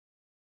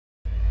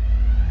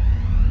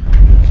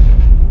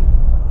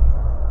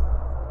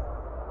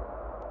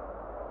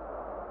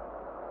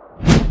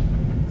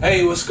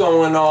Hey, what's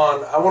going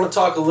on? I want to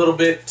talk a little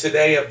bit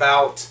today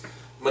about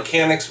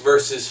mechanics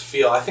versus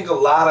feel. I think a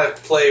lot of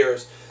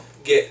players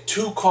get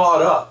too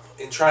caught up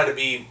in trying to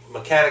be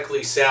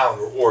mechanically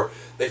sound, or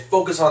they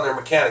focus on their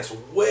mechanics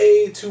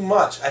way too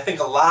much. I think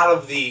a lot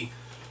of the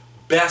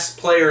best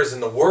players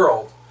in the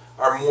world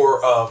are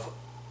more of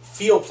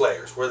feel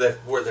players, where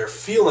they're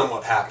feeling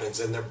what happens,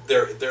 and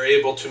they're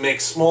able to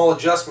make small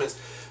adjustments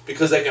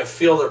because they can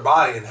feel their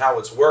body and how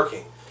it's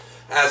working,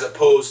 as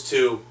opposed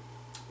to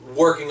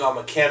working on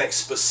mechanics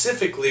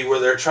specifically where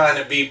they're trying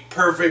to be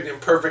perfect in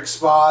perfect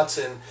spots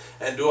and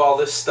do all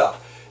this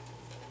stuff.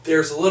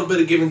 There's a little bit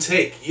of give and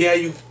take.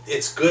 Yeah,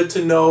 it's good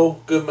to know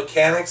good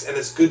mechanics, and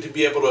it's good to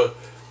be able to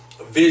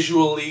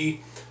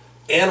visually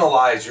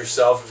analyze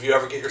yourself if you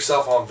ever get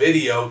yourself on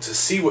video to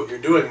see what you're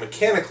doing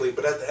mechanically.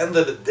 But at the end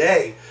of the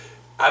day,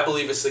 I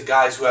believe it's the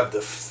guys who have the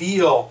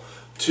feel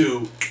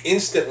to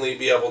instantly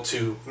be able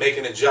to make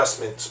an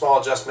adjustment, small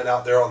adjustment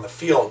out there on the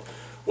field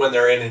when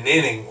they're in an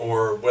inning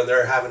or when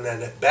they're having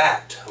an at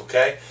bat.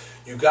 Okay,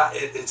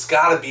 it's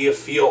got to be a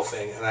feel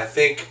thing, and I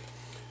think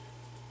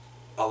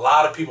a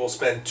lot of people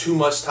spend too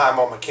much time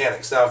on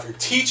mechanics. Now, if you're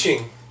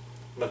teaching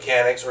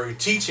mechanics or you're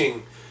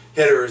teaching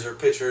hitters or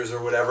pitchers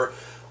or whatever,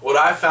 what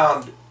I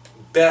found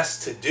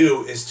best to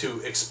do is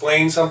to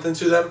explain something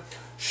to them,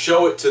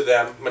 show it to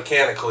them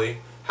mechanically,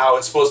 how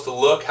it's supposed to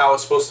look, how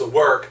it's supposed to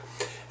work,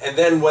 and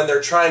then when they're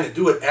trying to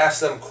do it,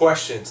 ask them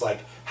questions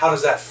like, how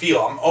does that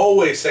feel? I'm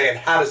always saying,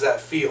 how does that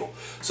feel?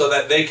 So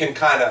that they can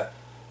kind of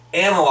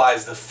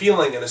analyze the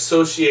feeling and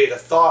associate a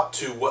thought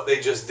to what they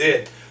just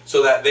did,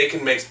 so that they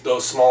can make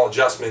those small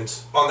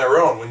adjustments on their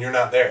own when you're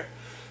not there.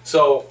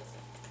 So,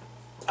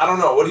 I don't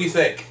know, what do you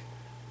think?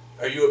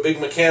 Are you a big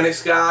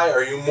mechanics guy?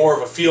 Are you more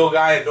of a feel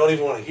guy and don't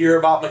even want to hear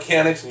about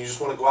mechanics and you just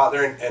want to go out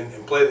there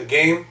and play the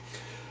game?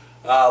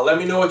 Let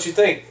me know what you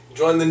think.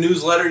 Join the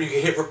newsletter. You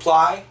can hit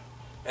reply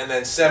and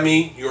then send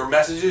me your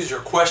messages,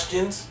 your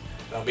questions,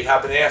 and I'll be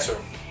happy to answer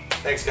them.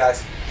 Thanks,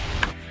 guys.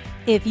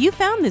 If you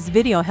found this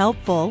video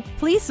helpful,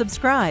 please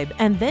subscribe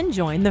and then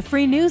join the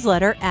free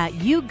newsletter at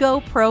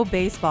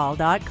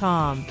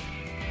yougoprobaseball.com.